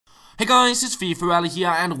Hey guys, it's FifaRalle here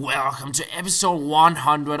and welcome to episode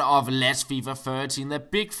 100 of Let's FIFA 13, the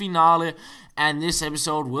big finale. And this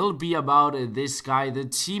episode will be about this guy, the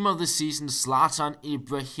team of the season, Zlatan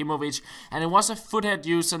Ibrahimovic. And it was a foothead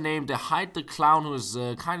user named Hide the Clown who was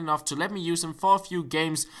kind enough to let me use him for a few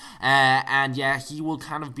games. And yeah, he will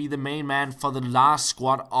kind of be the main man for the last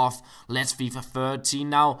squad of Let's FIFA 13.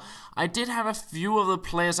 Now, I did have a few of the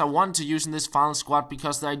players I wanted to use in this final squad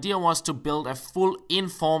because the idea was to build a full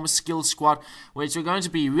in-form skill squad, which are going to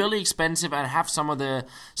be really expensive and have some of the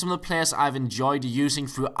players I've enjoyed using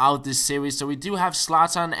throughout this series. So we do have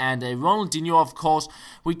Zlatan and Ronaldinho, of course.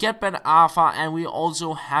 We get Ben Arfa, and we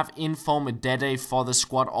also have in-form Dede for the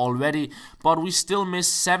squad already. But we still miss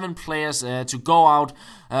 7 players to go out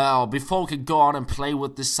before we can go out and play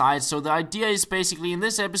with the side. So the idea is basically in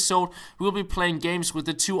this episode we'll be playing games with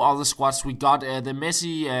the 2 other squads. We got the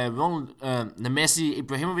Messi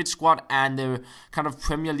Ibrahimovic squad and the kind of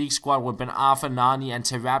Premier League squad with Ben Arfa, Nani, and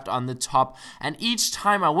Terapt on the top. And each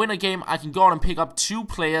time I win a game, I can go out and pick up 2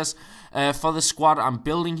 players for the squad I'm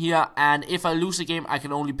building here, and if I lose a game I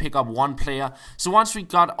can only pick up 1 player. So once we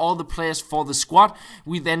got all the players for the squad,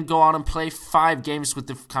 we then go out and play 5 games with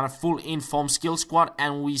the kind of full in-form skill squad,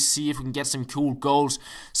 and we see if we can get some cool goals.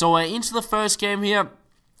 So into the first game here.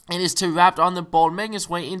 It is Terapt on the ball, making his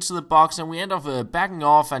way into the box, and we end up backing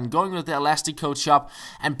off and going with the Elastico chop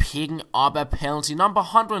and picking up a penalty. Number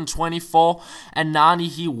 124, and Nani,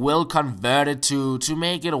 he will convert it to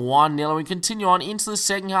make it 1-0. We continue on into the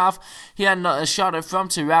second half. Here a shot from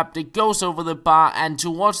Terapt. It goes over the bar, and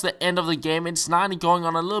towards the end of the game, it's Nani going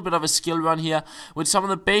on a little bit of a skill run here. With some of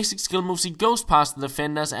the basic skill moves, he goes past the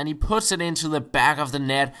defenders, and he puts it into the back of the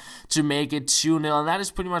net to make it 2-0. And that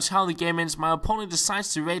is pretty much how the game ends. My opponent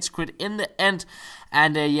decides to rage quit in the end,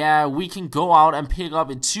 and yeah, we can go out and pick up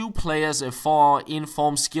 2 players for our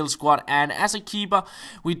in-form skill squad. And as a keeper,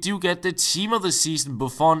 we do get the team of the season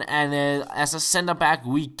Buffon, and as a center back,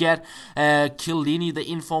 we get Chiellini, the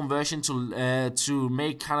in-form version, to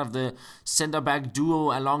make kind of the center back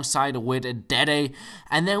duo alongside with Dede.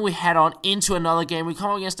 And then we head on into another game. We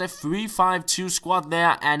come against a 3-5-2 squad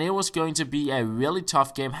there, and it was going to be a really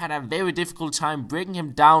tough game. Had a very difficult time breaking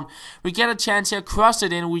him down. We get a chance here, cross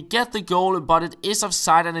it in, we get the goal, but it is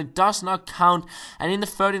offside and it does not count. And in the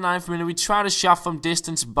 39th minute we try to shot from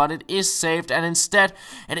distance, but it is saved, and instead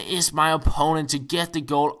it is my opponent to get the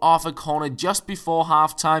goal off a corner just before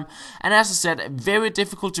halftime. And as I said, very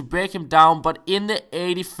difficult to break him down, but in the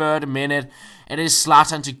 83rd minute it is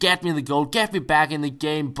Zlatan to get me the goal, get me back in the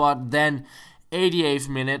game. But then 88th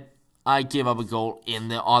minute I give up a goal in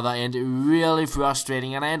the other end. Really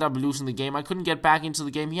frustrating, and I end up losing the game. I couldn't get back into the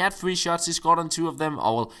game. He had 3 shots, he scored on 2 of them.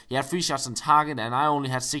 Oh well, he had 3 shots on target, and I only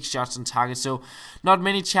had 6 shots on target, so not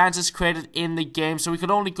many chances created in the game. So we could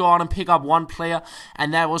only go out and pick up 1 player,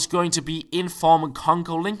 and that was going to be in-form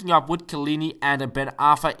Conco, linking up with Chiellini and Ben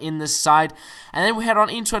Arfa in the side. And then we head on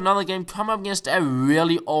into another game, come up against a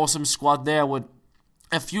really awesome squad there with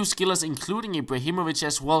a few skillers, including Ibrahimovic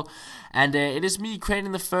as well. And it is me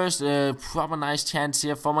creating the first proper nice chance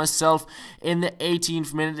here for myself in the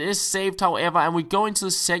 18th minute. It is saved, however, and we go into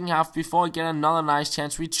the second half before I get another nice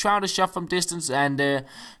chance. We try to shot from distance, and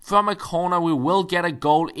from a corner we will get a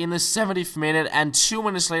goal in the 70th minute, and 2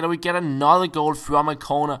 minutes later we get another goal from a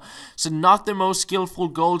corner. So not the most skillful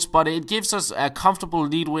goals, but it gives us a comfortable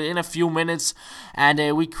lead within a few minutes.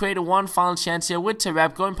 And we create one final chance here with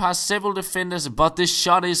Terapt going past several defenders, but this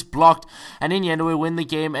shot is blocked, and in the end we win the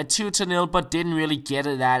game at 2-0, but didn't really get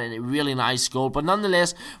it at a really nice goal. But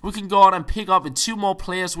nonetheless, we can go out and pick up 2 more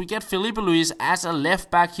players. We get Felipe Luis as a left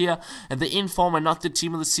back here, the in-form and not the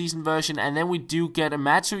team of the season version, and then we do get a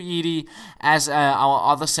Matuidi as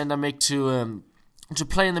our other center mid to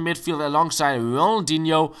play in the midfield alongside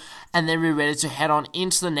Ronaldinho. And then we're ready to head on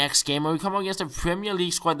into the next game, and we come against a Premier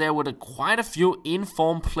League squad there with quite a few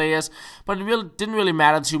in-form players, but it didn't really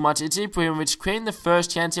matter too much. It's Ibrahimovic creating the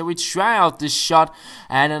first chance here. We try out this shot,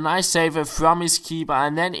 and a nice save from his keeper,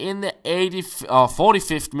 and then in the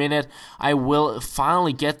 45th minute, I will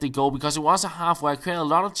finally get the goal, because it was a half where I created a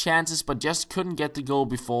lot of chances, but just couldn't get the goal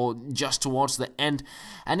before just towards the end.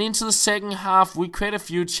 And into the second half, we create a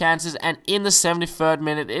few chances, and in the 73rd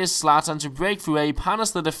minute is Zlatan to break through. He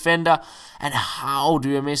punishes the defender, and how do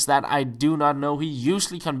you miss that? I do not know. He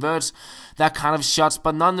usually converts that kind of shots,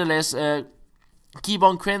 but nonetheless, keep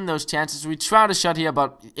on creating those chances. We tried a shot here,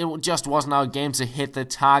 but it just wasn't our game to hit the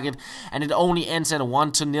target, and it only ends at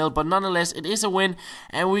 1-0. But nonetheless, it is a win,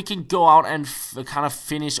 and we can go out and kind of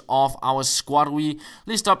finish off our squad. We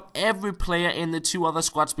list up every player in the 2 other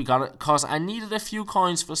squads we got, because I needed a few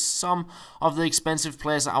coins for some of the expensive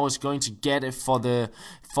players I was going to get for the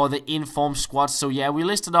informed squad. So yeah, we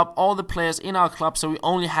listed up all the players in our club, so we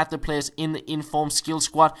only had the players in the informed skill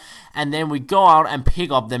squad, and then we go out and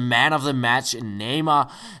pick up the man of the match, Neymar,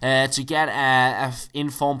 to get a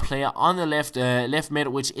informed player on the left mid,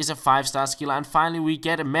 which is a 5-star skill. And finally we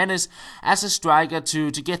get a Menace as a striker to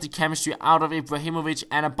get the chemistry out of Ibrahimovic,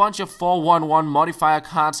 and a bunch of 4-1-1 modifier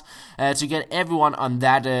cards to get everyone on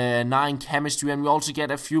that 9 chemistry. And we also get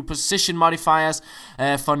a few position modifiers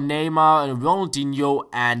for Neymar, Ronaldinho,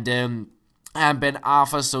 and Ben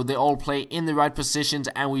Arfa, so they all play in the right positions,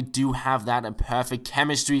 and we do have that perfect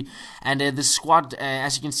chemistry. And the squad,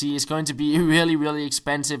 as you can see, is going to be really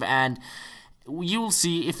expensive, and you will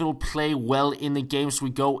see if it will play well in the games we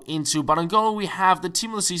go into. But on goal we have the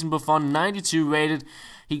team of the season Buffon, 92 rated.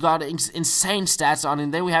 He got insane stats on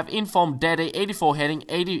him. Then we have informed Dede, 84 heading,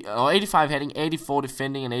 85 heading, 84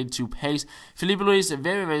 defending, and 82 pace. Felipe Luis,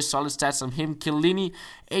 very solid stats on him. Chiellini,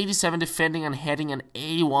 87 defending and heading, and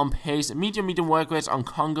 81 pace. Medium work rates on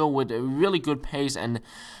Congo with a really good pace and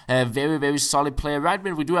a very solid player. Right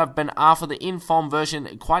mid, we do have Ben Arfa, the informed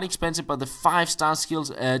version, quite expensive, but the 5-star skills.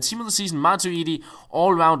 Team of the season, Matuidi,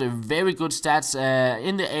 all round very good stats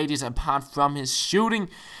in the 80s apart from his shooting.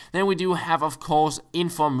 Then we do have, of course,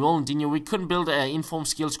 informed Ronaldinho. We couldn't build an informed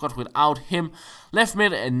skill squad without him. Left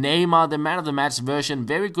mid, Neymar, the man of the match version.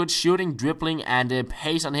 Very good shooting, dribbling, and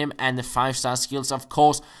pace on him, and the 5-star skills, of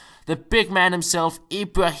course. The big man himself,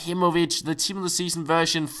 Ibrahimovic, the team of the season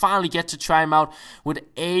version. Finally get to try him out with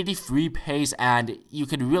 83 pace, and you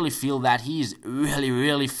can really feel that he is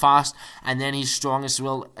really fast, and then he's strong as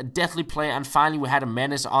well. A deadly player. And finally we had a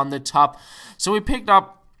Menace on the top. So we picked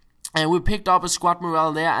up a squad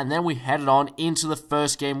morale there, and then we headed on into the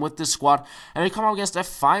first game with the squad, and we come up against a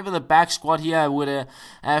 5 at the back squad here with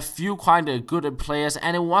a few quite good players,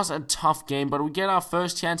 and it was a tough game. But we get our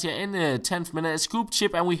first chance here in the 10th minute, a scoop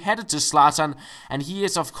chip, and we headed to Zlatan, and he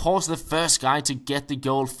is of course the first guy to get the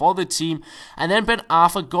goal for the team. And then Ben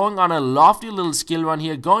Arfa going on a lovely little skill run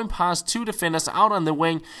here, going past 2 defenders out on the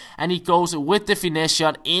wing, and he goes with the finesse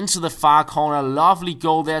shot into the far corner. Lovely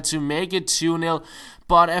goal there to make it 2-0.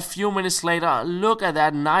 But a few minutes later, look at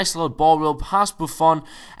that nice little ball roll past Buffon,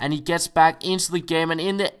 and he gets back into the game, and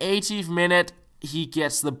in the 80th minute, he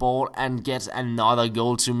gets the ball and gets another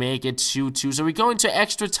goal to make it 2-2. So we go into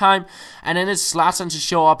extra time, and then it's Zlatan to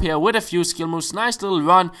show up here with a few skill moves. Nice little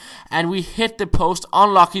run, and we hit the post.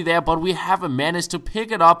 Unlucky there, but we have a Menace to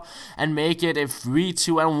pick it up and make it a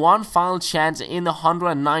 3-2. And one final chance in the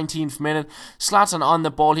 119th minute. Zlatan on the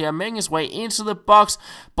ball here, making his way into the box,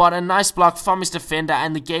 but a nice block from his defender,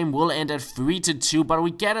 and the game will end at 3-2. But we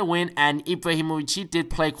get a win, and Ibrahimovic, he did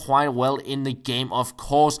play quite well in the game, of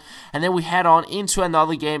course. And then we head on into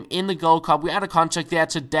another game in the Gold Cup. We had a contract there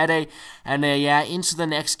to Dede, and yeah, into the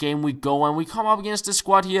next game we go, and we come up against the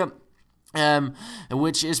squad here,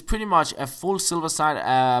 which is pretty much a full silver side,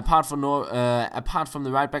 apart from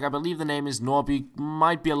the right back. I believe the name is Norby,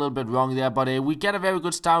 might be a little bit wrong there, but we get a very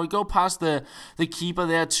good start. We go past the keeper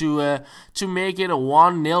there to make it a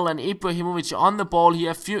 1-0, and Ibrahimovic on the ball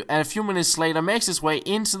here a few minutes later makes his way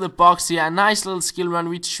into the box here. A nice little skill run.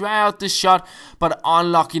 We try out the shot, but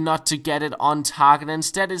unlucky not to get it on target.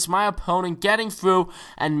 Instead, it's my opponent getting through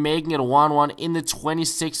and making it 1-1 in the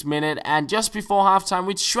 26th minute. And just before halftime,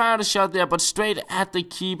 we try out a shot there, but straight at the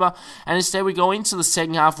keeper, and instead we go into the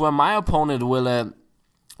second half where my opponent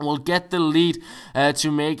will get the lead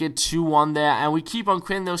to make it 2-1 there, and we keep on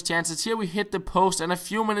creating those chances. Here we hit the post, and a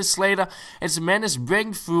few minutes later it's Menace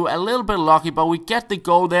breaking through, a little bit lucky, but we get the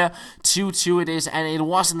goal there. 2-2 it is, and it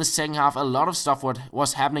was in the second half. A lot of stuff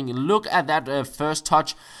was happening. Look at that first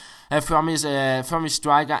touch from his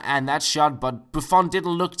striker and that shot, but Buffon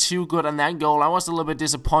didn't look too good on that goal. I was a little bit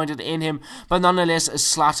disappointed in him, but nonetheless,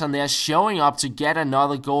 Zlatan there showing up to get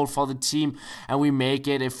another goal for the team, and we make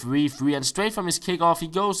it a 3-3. And straight from his kickoff, he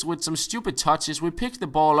goes with some stupid touches. We pick the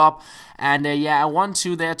ball up, and yeah, a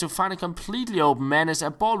 1-2 there to find a completely open Menace. A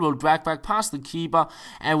ball will drag back past the keeper,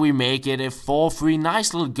 and we make it a 4-3.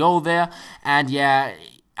 Nice little goal there, and yeah,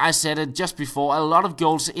 I said it just before, a lot of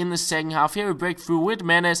goals in the second half. Here we break through with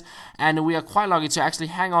Menes, and we are quite lucky to actually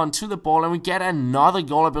hang on to the ball, and we get another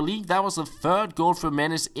goal. I believe that was the third goal for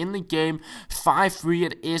Menes in the game. 5-3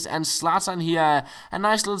 it is, and Zlatan here, a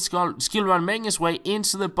nice little skill run, making his way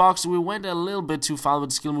into the box. We went a little bit too far with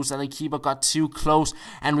the skill moves, and the keeper got too close,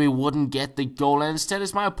 and we wouldn't get the goal. And instead,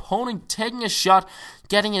 it's my opponent taking a shot,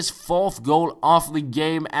 getting his 4th goal of the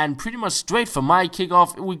game, and pretty much straight from my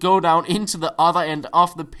kickoff, we go down into the other end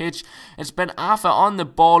of the pitch. It's Ben Arfa on the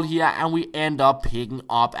ball here, and we end up picking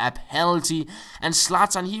up a penalty. And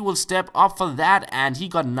Zlatan, he will step up for that, and he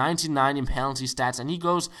got 99 in penalty stats, and he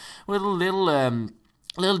goes with a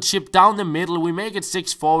little chip down the middle. We make it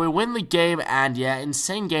 6-4, we win the game, and yeah,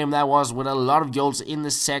 insane game that was, with a lot of goals in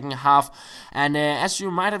the second half. And as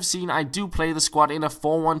you might have seen, I do play the squad in a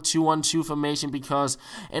 4-1-2-1-2 formation because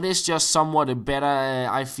it is just somewhat better.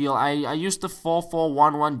 I feel I used the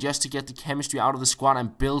 4-4-1-1 just to get the chemistry out of the squad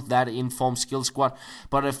and build that informed skill squad,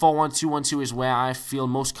 but a 4-1-2-1-2 is where I feel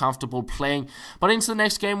most comfortable playing. But into the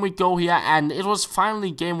next game we go here, and it was finally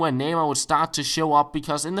a game where Neymar would start to show up,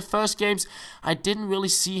 because in the first games I didn't really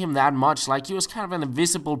see him that much. Like, he was kind of an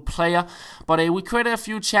invisible player, but we created a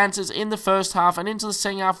few chances in the first half, and into the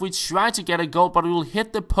second half we tried to get a goal, but we will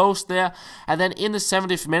hit the post there. And then in the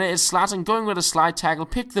 70th minute, it's Zlatan going with a slide tackle,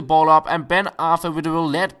 pick the ball up, and Ben Arfa with a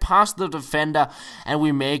roulette past the defender, and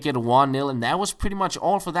we make it 1-0. And that was pretty much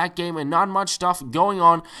all for that game, and not much stuff going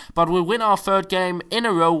on, but we win our 3rd game in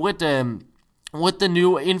a row with the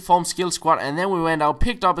new informed skill squad. And then we went out,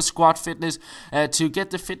 picked up a squad fitness to get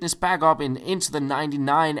the fitness back up into the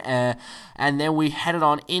 99, and then we headed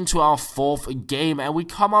on into our 4th game, and we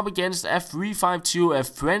come up against a 3-5-2 a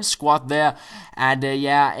French squad there.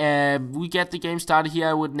 And we get the game started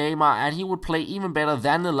here with Neymar, and he would play even better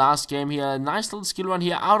than the last game here. A nice little skill run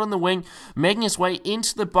here out on the wing, making his way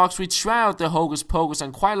into the box. We try out the hocus pocus,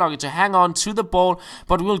 and quite lucky to hang on to the ball,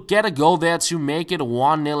 but we'll get a goal there to make it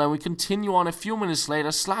 1-0. And we continue on a few minutes later.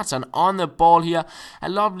 Zlatan on the ball here, a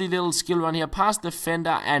lovely little skill run here past the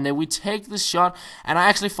defender, and we take the shot. And I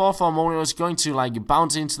actually thought for a moment it was going to like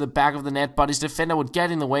bounce into the back of the net, but his defender would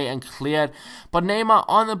get in the way and clear it. But Neymar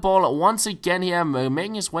on the ball once again here,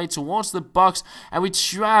 making his way towards the box, and we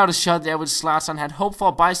try out a shot there with Zlatan. Had hoped for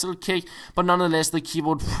a bicycle kick, but nonetheless the keeper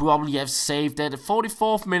would probably have saved it.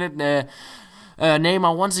 44th minute,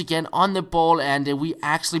 Neymar once again on the ball, and we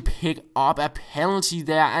actually pick up a penalty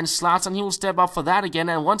there, and Zlatan, he will step up for that again,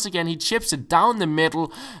 and once again he chips it down the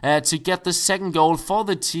middle to get the 2nd goal for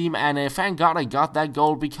the team. And thank God I got that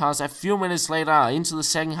goal, because a few minutes later into the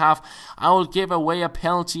second half I will give away a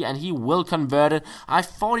penalty and he will convert it. I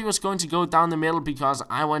thought he was going to go down the middle because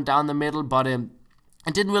I went down the middle, but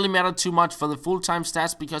it didn't really matter too much for the full-time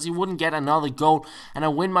stats because he wouldn't get another goal. And I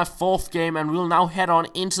win my 4th game, and we'll now head on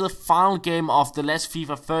into the final game of the Let's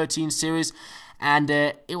FIFA 13 series. And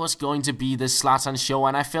it was going to be the Zlatan show,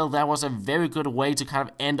 and I felt that was a very good way to kind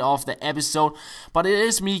of end off the episode. But it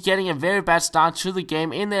is me getting a very bad start to the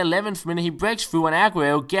game. In the 11th minute, he breaks through an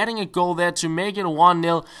aggro, getting a goal there to make it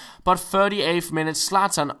 1-0. But 38th minute,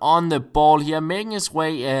 Zlatan on the ball here, making his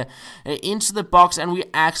way into the box, and we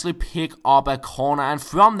actually pick up a corner. And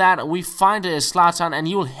from that, we find Zlatan, and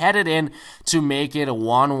he will head it in to make it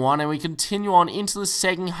 1-1. And we continue on into the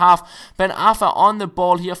second half. Ben Arfa on the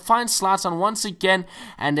ball here, finds Zlatan once again,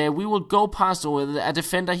 and we will go past a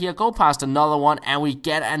defender here, go past another one, and we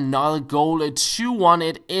get another goal. 2-1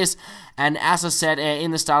 it is. And as I said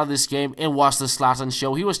in the start of this game, it was the Zlatan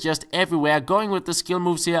show. He was just everywhere, going with the skill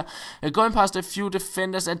moves here, going past a few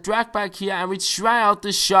defenders, and drag back here, and we try out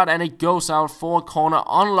the shot, and it goes out for a corner.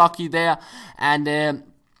 Unlucky there, and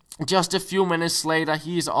just a few minutes later,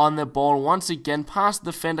 he's on the ball once again, past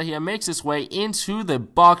the defender here, makes his way into the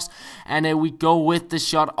box, and we go with the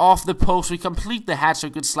shot off the post. We complete the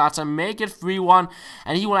hat-trick with Zlatan, make it 3-1,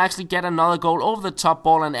 and he will actually get another goal over the top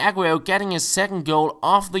ball, and Aguero getting his 2nd goal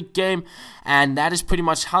of the game. And that is pretty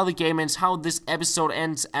much how the game ends, how this episode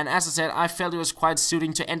ends. And as I said, I felt it was quite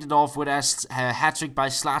suiting to end it off with a hat-trick by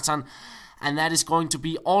Zlatan. And that is going to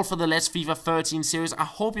be all for the Let's FIFA 13 series. I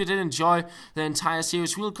hope you did enjoy the entire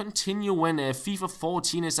series. We'll continue when FIFA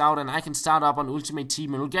 14 is out and I can start up on Ultimate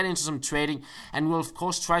Team, and we'll get into some trading, and we'll of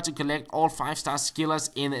course try to collect all 5-star skillers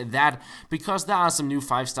in that, because there are some new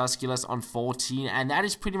 5-star skillers on 14. And that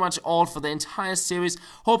is pretty much all for the entire series.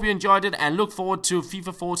 Hope you enjoyed it, and look forward to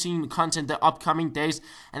FIFA 14 content the upcoming days.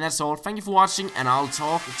 And that's all. Thank you for watching, and I'll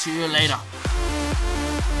talk to you later.